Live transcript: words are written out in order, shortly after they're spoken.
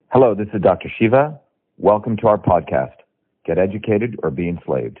Hello, this is Dr. Shiva. Welcome to our podcast, Get Educated or Be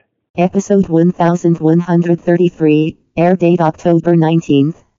Enslaved. Episode 1133, air date October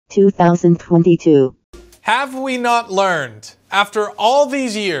 19th, 2022. Have we not learned, after all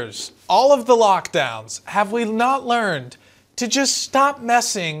these years, all of the lockdowns, have we not learned to just stop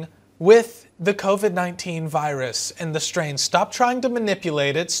messing with the COVID-19 virus and the strain? Stop trying to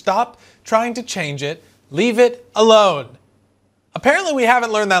manipulate it. Stop trying to change it. Leave it alone. Apparently we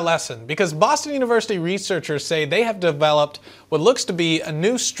haven't learned that lesson because Boston University researchers say they have developed what looks to be a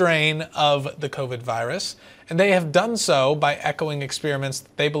new strain of the COVID virus, and they have done so by echoing experiments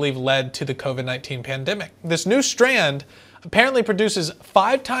that they believe led to the COVID-19 pandemic. This new strand apparently produces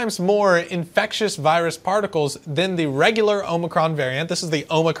 5 times more infectious virus particles than the regular Omicron variant. This is the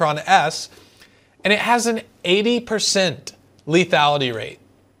Omicron S, and it has an 80% lethality rate.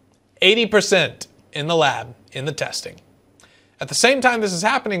 80% in the lab, in the testing. At the same time this is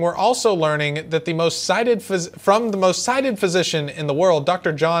happening, we're also learning that the most cited physician in the world,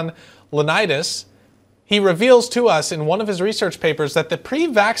 Dr. John Ioannidis, he reveals to us in one of his research papers that the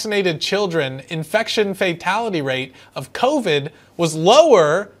pre-vaccinated children infection fatality rate of COVID was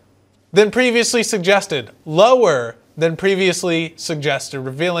lower than previously suggested. Lower than previously suggested,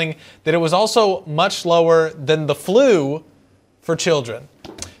 revealing that it was also much lower than the flu for children.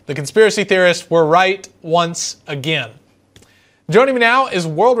 The conspiracy theorists were right once again. Joining me now is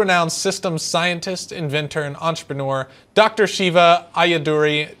world-renowned systems scientist, inventor, and entrepreneur, Dr. Shiva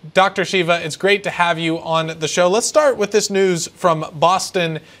Ayyadurai. Dr. Shiva, it's great to have you on the show. Let's start with this news from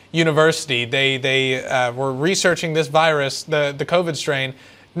Boston University. They were researching this virus, the COVID strain,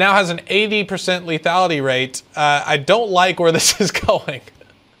 now has an 80% lethality rate. I don't like where this is going.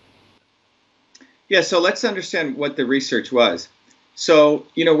 Yeah, so let's understand what the research was. So,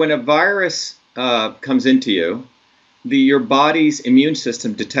 when a virus comes into you, your body's immune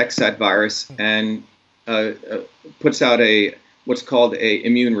system detects that virus and puts out what's called a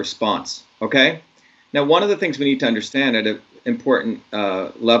immune response. Okay. Now, one of the things we need to understand at an important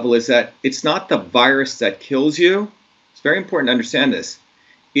level is that it's not the virus that kills you. It's very important to understand this.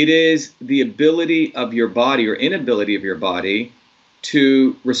 It is the ability of your body or inability of your body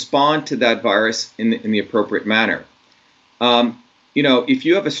to respond to that virus in the appropriate manner. If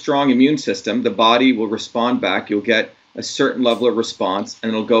you have a strong immune system, the body will respond back. You'll get a certain level of response,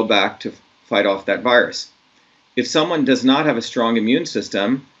 and it'll go back to fight off that virus. If someone does not have a strong immune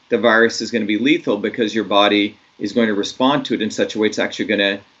system, the virus is going to be lethal because your body is going to respond to it in such a way it's actually going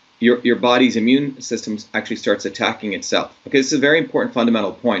to, your body's immune system actually starts attacking itself. Okay, this is a very important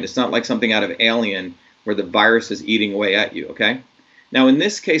fundamental point. It's not like something out of Alien where the virus is eating away at you, okay? Now, in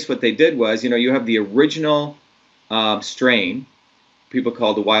this case, what they did was, you have the original strain, people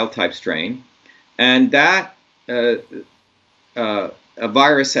call the wild type strain, and that a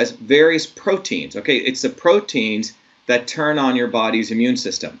virus has various proteins. Okay, it's the proteins that turn on your body's immune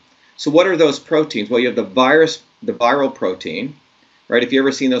system. So what are those proteins? Well, you have the viral protein, right? If you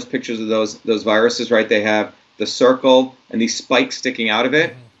ever seen those pictures of those viruses, right? They have the circle and these spikes sticking out of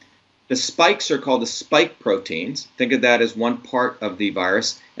it. The spikes are called the spike proteins. Think of that as one part of the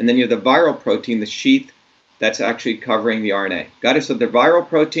virus. And then you have the viral protein, the sheath that's actually covering the RNA. Got it? So the viral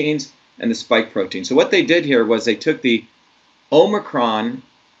proteins and the spike protein. So what they did here was they took the Omicron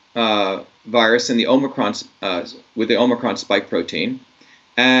virus and the Omicron with the Omicron spike protein,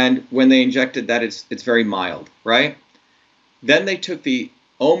 and when they injected that, it's very mild, right? Then they took the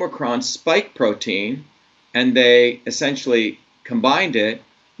Omicron spike protein and they essentially combined it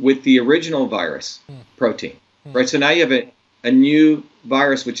with the original virus protein, right? So now you have a new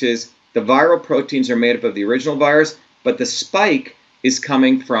virus, which is the viral proteins are made up of the original virus, but the spike is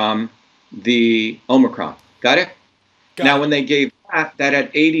coming from the Omicron. Got it? Now, when they gave that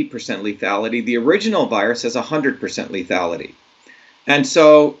had 80% lethality. The original virus has 100% lethality. And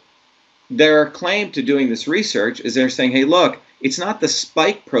so their claim to doing this research is they're saying, hey, look, it's not the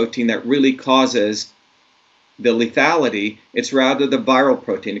spike protein that really causes the lethality. It's rather the viral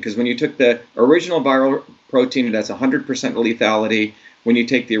protein. Because when you took the original viral protein, it has 100% lethality. When you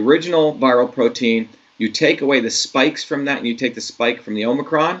take the original viral protein, you take away the spikes from that, and you take the spike from the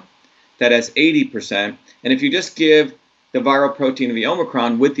Omicron, that has 80%. And if you just give the viral protein of the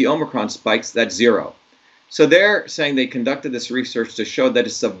Omicron with the Omicron spikes, that's 0. So they're saying they conducted this research to show that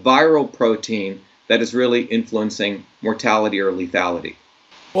it's the viral protein that is really influencing mortality or lethality.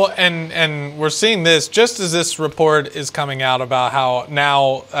 Well, and we're seeing this just as this report is coming out about how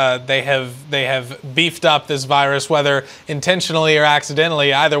now they have beefed up this virus, whether intentionally or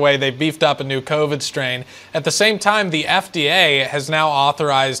accidentally. Either way, they beefed up a new COVID strain. At the same time, the FDA has now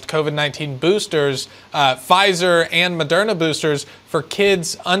authorized COVID-19 boosters, Pfizer and Moderna boosters for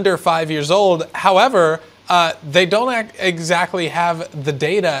kids under 5 years old. However, they don't exactly have the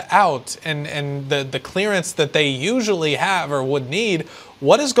data out and the clearance that they usually have or would need.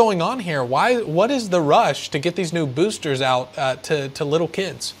 What is going on here? What is the rush to get these new boosters out to little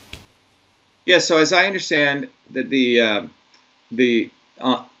kids? Yeah, so as I understand that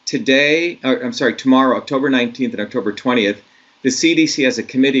tomorrow, October 19th and October 20th, the CDC has a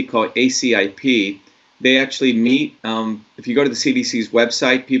committee called ACIP. They actually meet. If you go to the CDC's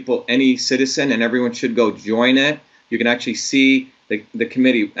website, any citizen and everyone should go join it. You can actually see the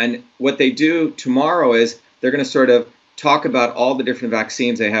committee. And what they do tomorrow is they're going to sort of talk about all the different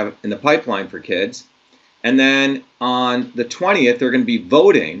vaccines they have in the pipeline for kids. And then on the 20th, they're going to be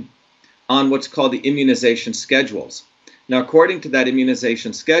voting on what's called the immunization schedules. Now, according to that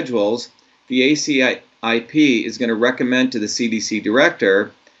immunization schedules, the ACIP is going to recommend to the CDC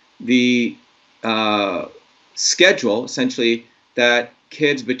director the schedule, essentially, that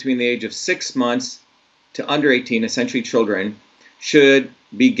kids between the age of 6 months to under 18, essentially children, should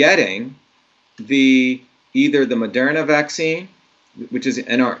be getting either the Moderna vaccine, which is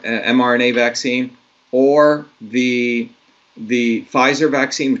an mRNA vaccine, or the Pfizer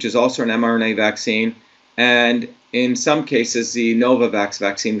vaccine, which is also an mRNA vaccine, and in some cases the Novavax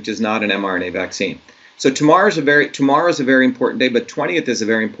vaccine, which is not an mRNA vaccine. So tomorrow's a very important day, but 20th is a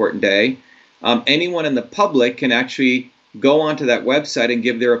very important day. Anyone in the public can actually go onto that website and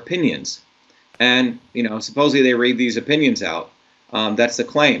give their opinions, and supposedly they read these opinions out. That's the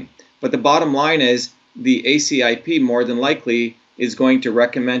claim. But the bottom line is, the ACIP more than likely is going to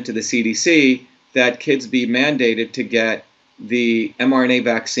recommend to the CDC that kids be mandated to get the mRNA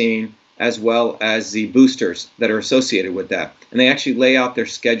vaccine as well as the boosters that are associated with that. And they actually lay out their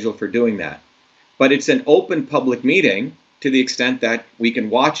schedule for doing that. But it's an open public meeting to the extent that we can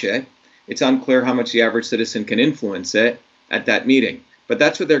watch it. It's unclear how much the average citizen can influence it at that meeting. But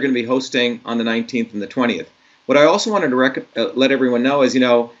that's what they're going to be hosting on the 19th and the 20th. What I also wanted to let everyone know is,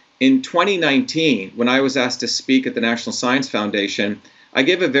 in 2019, when I was asked to speak at the National Science Foundation, I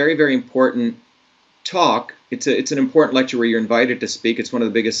gave a very, very important talk. It's an important lecture where you're invited to speak. It's one of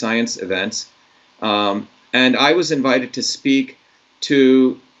the biggest science events. And I was invited to speak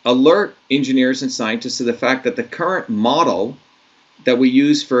to alert engineers and scientists to the fact that the current model that we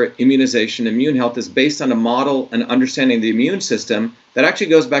use for immunization, immune health, is based on a model and understanding of the immune system that actually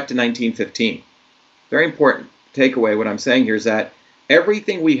goes back to 1915. Very important takeaway. What I'm saying here is that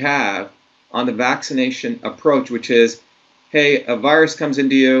everything we have on the vaccination approach, which is, hey, a virus comes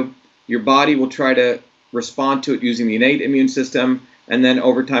into you, your body will try to respond to it using the innate immune system, and then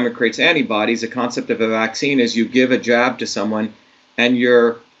over time it creates antibodies. The concept of a vaccine is you give a jab to someone, and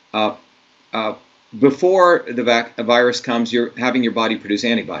before a virus comes, you're having your body produce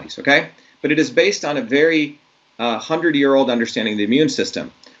antibodies, okay? But it is based on a very 100-year-old understanding of the immune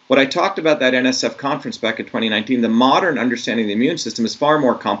system. What I talked about that NSF conference back in 2019, the modern understanding of the immune system is far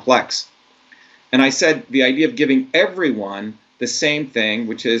more complex. And I said the idea of giving everyone the same thing,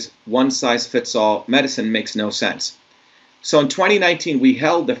 which is one-size-fits-all medicine, makes no sense. So in 2019, we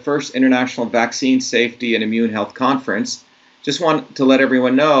held the first International Vaccine Safety and Immune Health Conference. Just want to let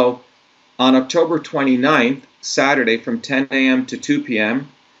everyone know, on October 29th, Saturday, from 10 a.m. to 2 p.m.,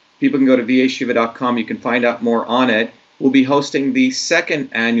 people can go to vashiva.com. You can find out more on it. We'll be hosting the second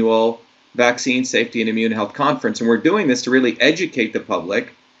annual Vaccine Safety and Immune Health Conference, and we're doing this to really educate the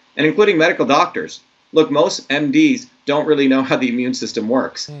public, and including medical doctors. Look, most MDs don't really know how the immune system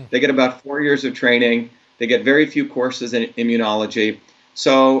works. They get about 4 years of training. They get very few courses in immunology.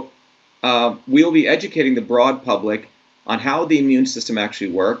 So we'll be educating the broad public on how the immune system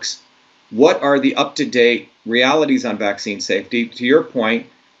actually works, what are the up-to-date realities on vaccine safety. To your point,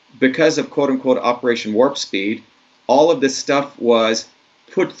 because of quote-unquote Operation Warp Speed, all of this stuff was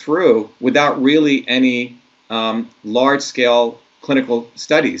put through without really any large-scale clinical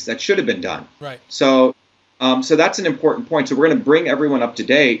studies that should have been done. Right. So that's an important point. So we're going to bring everyone up to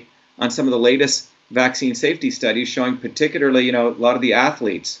date on some of the latest vaccine safety studies showing particularly, a lot of the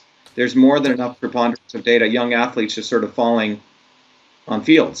athletes. There's more than enough preponderance of data. Young athletes just sort of falling on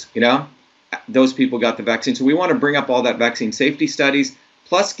fields, Those people got the vaccine. So we want to bring up all that vaccine safety studies,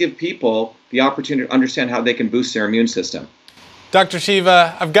 plus give people the opportunity to understand how they can boost their immune system. Dr.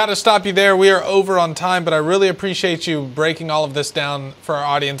 Shiva, I've got to stop you there. We are over on time, but I really appreciate you breaking all of this down for our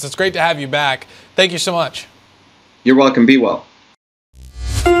audience. It's great to have you back. Thank you so much. You're welcome. Be well.